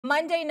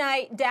Monday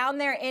night down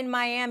there in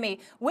Miami.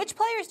 Which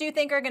players do you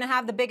think are going to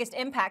have the biggest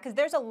impact? Because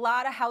there's a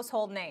lot of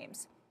household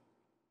names.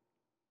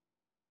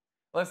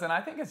 Listen,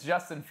 I think it's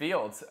Justin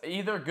Fields,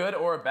 either good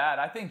or bad.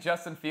 I think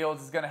Justin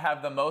Fields is going to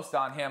have the most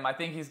on him. I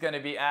think he's going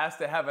to be asked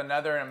to have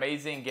another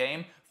amazing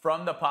game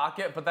from the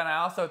pocket, but then I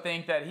also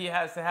think that he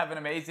has to have an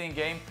amazing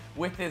game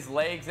with his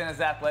legs and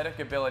his athletic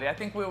ability. I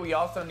think what we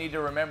also need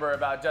to remember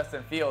about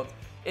Justin Fields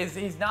is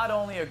he's not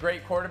only a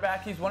great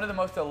quarterback, he's one of the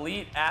most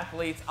elite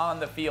athletes on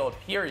the field,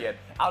 period.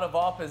 Out of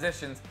all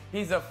positions,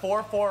 he's a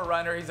 4'4"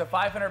 runner, he's a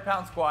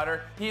 500-pound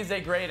squatter, he's a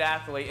great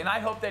athlete, and I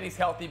hope that he's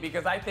healthy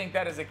because I think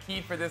that is a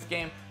key for this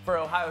game for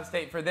Ohio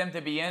State, for them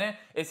to be in it,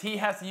 is he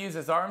has to use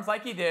his arms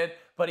like he did,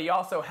 but he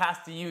also has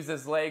to use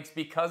his legs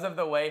because of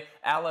the way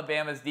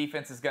Alabama's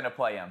defense is going to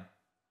play him.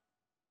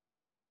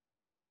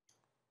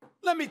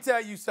 Let me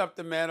tell you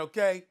something, man,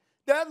 okay?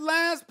 That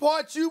last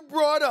part you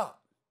brought up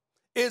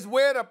is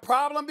where the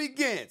problem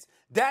begins.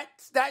 That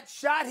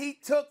shot he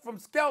took from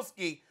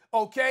Skelsky,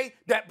 okay?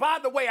 That, by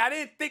the way, I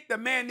didn't think the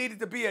man needed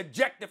to be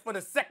ejected for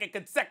the second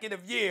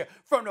consecutive year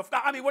from the.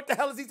 I mean, what the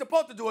hell is he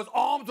supposed to do? His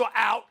arms were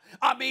out.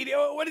 I mean,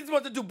 what is he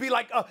supposed to do? Be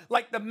like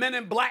the Men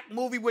in Black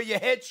movie where your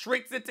head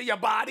shrinks into your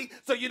body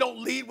so you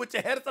don't lead with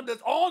your head or something?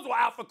 His arms were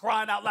out, for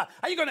crying out loud.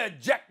 How are you going to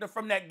eject him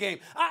from that game?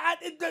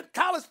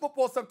 College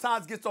football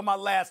sometimes gets on my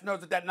last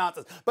nerves with that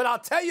nonsense. But I'll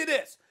tell you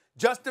this: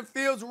 Justin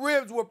Fields'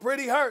 ribs were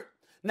pretty hurt.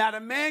 Now,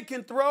 the man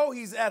can throw.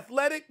 He's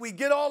athletic. We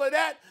get all of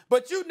that.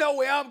 But you know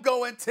where I'm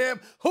going,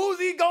 Tim. Who's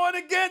he going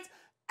against?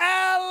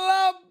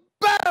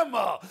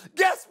 Alabama.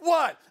 Guess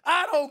what?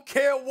 I don't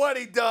care what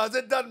he does.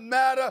 It doesn't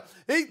matter.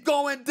 He's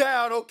going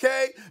down,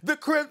 okay? The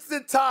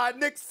Crimson Tide,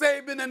 Nick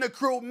Saban and the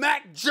crew,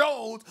 Mac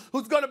Jones,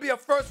 who's going to be a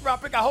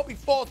first-round pick. I hope he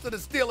falls to the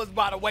Steelers,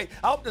 by the way.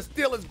 I hope the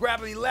Steelers grab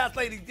him. He last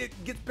lady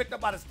gets picked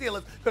up by the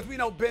Steelers because we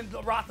know Ben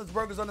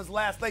Roethlisberger's on his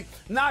last leg.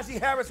 Najee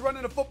Harris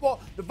running the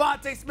football.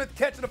 Devontae Smith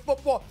catching the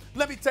football.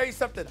 Let me tell you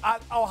something.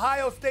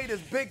 Ohio State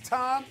is big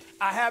time.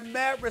 I have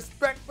mad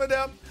respect for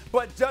them,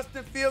 but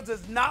Justin Fields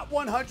is not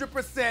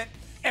 100%.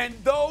 And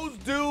those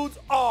dudes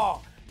are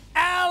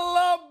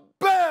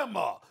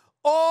Alabama.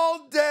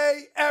 All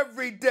day,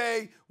 every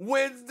day,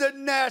 wins the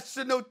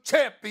national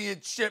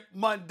championship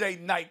Monday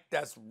night.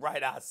 That's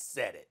right, I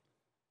said it.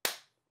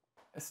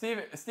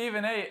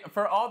 Stephen A.,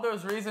 for all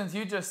those reasons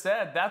you just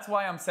said, that's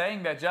why I'm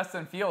saying that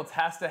Justin Fields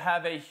has to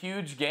have a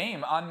huge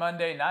game on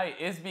Monday night,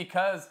 is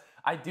because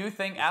I do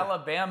think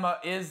Alabama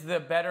is the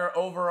better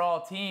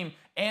overall team.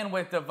 And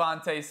with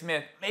Devontae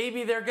Smith,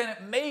 maybe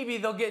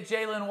they'll get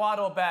Jalen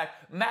Waddle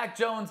back. Mac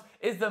Jones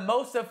is the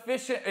most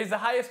efficient, is the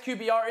highest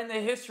QBR in the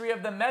history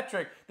of the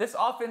metric. This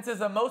offense is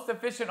the most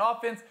efficient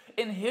offense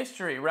in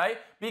history, right?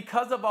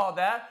 Because of all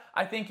that,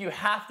 I think you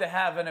have to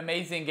have an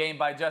amazing game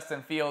by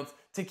Justin Fields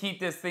to keep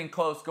this thing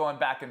close, going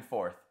back and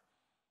forth.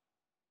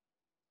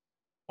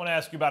 I want to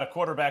ask you about a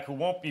quarterback who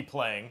won't be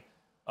playing.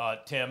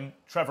 Tim,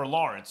 Trevor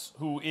Lawrence,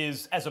 who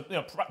is, as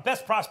a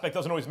best prospect,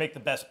 doesn't always make the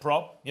best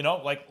pro,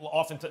 like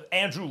often to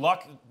Andrew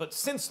Luck. But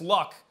since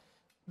Luck,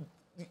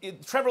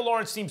 Trevor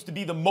Lawrence seems to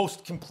be the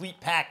most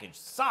complete package.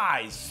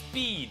 Size,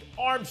 speed,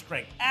 arm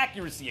strength,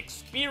 accuracy,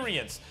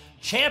 experience,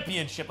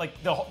 championship,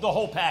 like the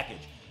whole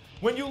package.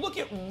 When you look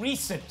at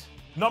recent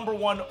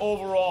 #1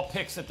 overall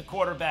picks at the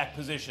quarterback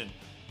position,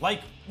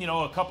 like,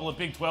 a couple of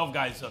Big 12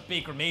 guys,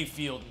 Baker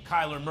Mayfield and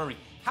Kyler Murray,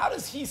 how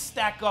does he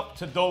stack up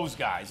to those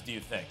guys, do you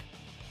think?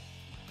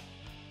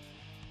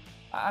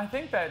 I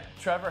think that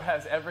Trevor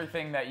has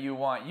everything that you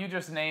want. You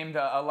just named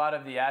a lot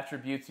of the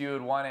attributes you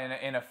would want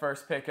in a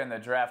first pick in the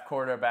draft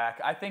quarterback.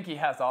 I think he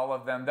has all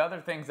of them. The other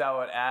things I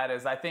would add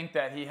is I think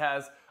that he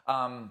has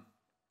a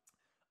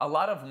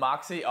lot of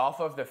moxie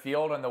off of the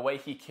field and the way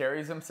he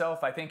carries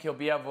himself. I think he'll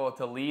be able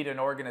to lead an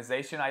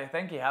organization. I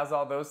think he has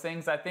all those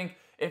things. I think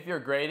if you're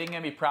grading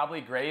him, he probably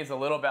grades a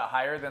little bit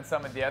higher than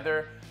some of the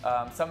other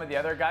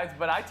guys.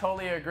 But I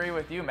totally agree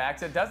with you,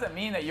 Max. It doesn't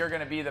mean that you're going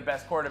to be the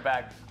best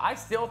quarterback. I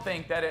still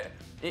think that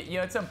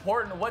it's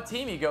important what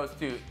team he goes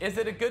to. Is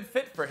it a good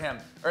fit for him?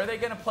 Are they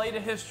going to play to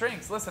his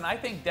strengths? Listen, I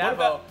think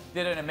Tebow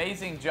did an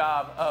amazing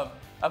job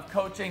of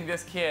coaching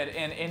this kid,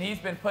 and he's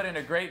been put in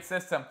a great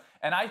system.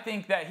 And I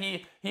think that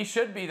he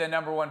should be the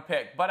 #1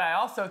 pick. But I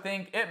also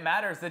think it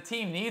matters. The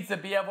team needs to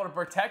be able to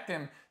protect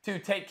him, to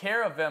take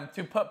care of him,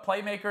 to put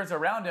playmakers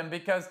around him,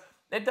 because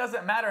it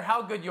doesn't matter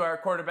how good you are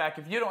at quarterback.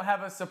 If you don't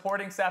have a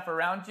supporting staff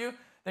around you,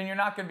 then you're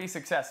not going to be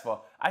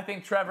successful. I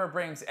think Trevor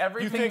brings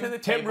everything to the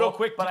table, real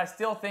quick, but I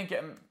still think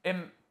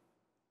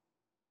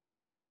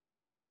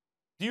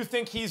do you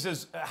think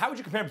he's how would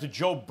you compare him to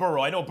Joe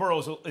Burrow? I know Burrow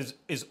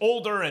is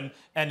older and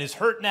is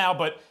hurt now,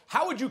 but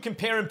how would you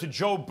compare him to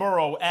Joe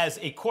Burrow as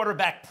a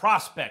quarterback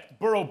prospect?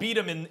 Burrow beat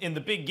him in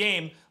the big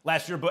game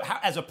last year, but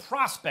as a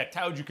prospect,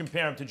 how would you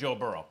compare him to Joe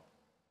Burrow?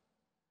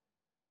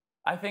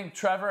 I think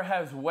Trevor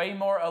has way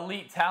more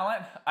elite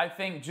talent. I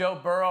think Joe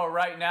Burrow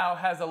right now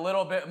has a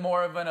little bit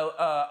more of an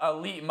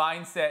elite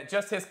mindset.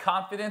 Just his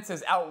confidence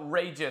is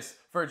outrageous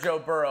for Joe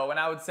Burrow. And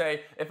I would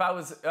say if I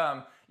was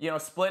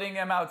splitting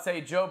them, I would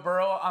say Joe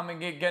Burrow, I'm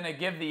going to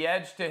give the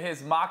edge to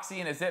his moxie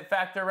and his it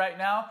factor right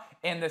now.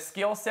 in the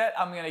skill set,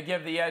 I'm going to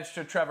give the edge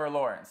to Trevor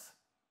Lawrence.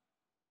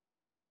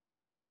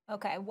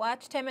 Okay,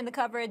 watch Tim in the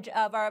coverage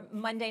of our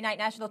Monday night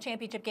national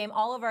championship game,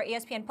 all of our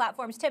ESPN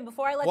platforms. Tim,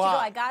 before I let you go,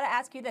 I got to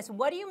ask you this.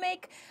 What do you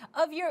make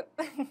of your...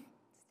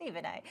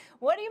 Stephen A.,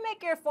 what do you make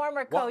of your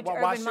former coach,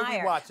 Urban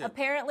Meyer?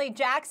 Apparently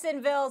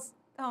Jacksonville's...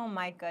 Oh,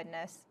 my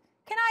goodness.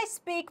 Can I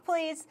speak,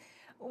 please?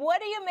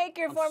 What do you make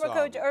your former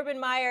coach, Urban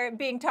Meyer,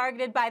 being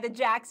targeted by the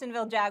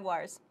Jacksonville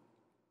Jaguars?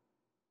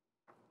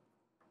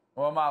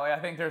 Well, Molly, I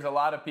think there's a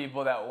lot of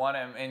people that want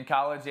him in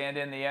college and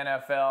in the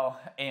NFL,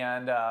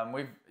 and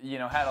we've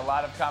had a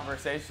lot of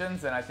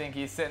conversations, and I think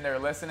he's sitting there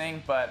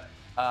listening, but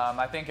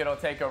I think it'll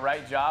take a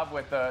right job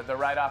with the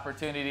right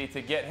opportunity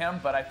to get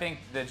him, but I think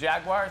the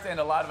Jaguars and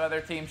a lot of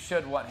other teams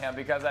should want him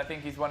because I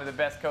think he's one of the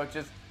best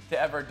coaches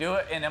to ever do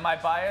it, and am I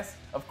biased?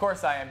 Of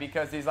course I am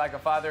because he's like a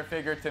father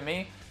figure to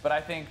me, but I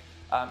think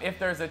if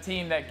there's a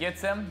team that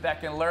gets him,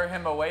 that can lure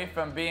him away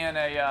from being an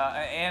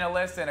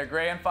analyst and a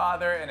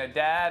grandfather and a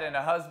dad and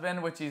a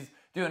husband, which he's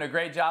doing a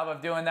great job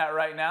of doing that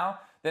right now,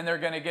 then they're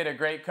going to get a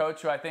great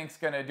coach who I think is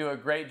going to do a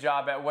great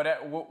job at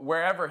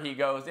wherever he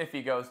goes, if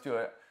he goes to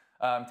it,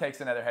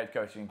 takes another head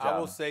coaching job.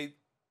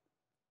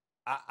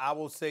 I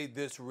will say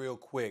this real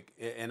quick,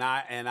 and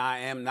I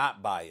am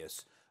not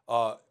biased.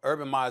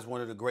 Urban Meyer is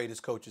one of the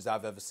greatest coaches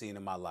I've ever seen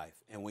in my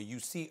life. And when you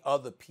see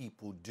other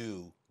people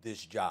do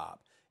this job,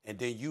 and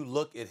then you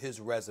look at his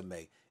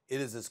resume, it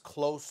is as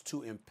close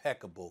to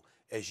impeccable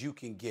as you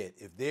can get.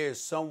 If there's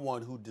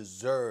someone who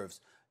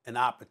deserves an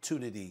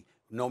opportunity,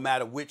 no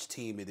matter which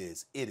team it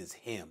is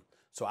him.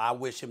 So I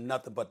wish him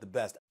nothing but the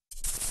best.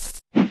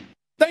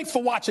 Thanks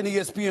for watching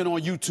ESPN on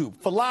YouTube.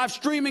 For live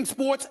streaming,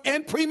 sports,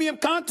 and premium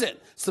content,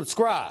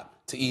 subscribe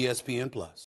to ESPN+.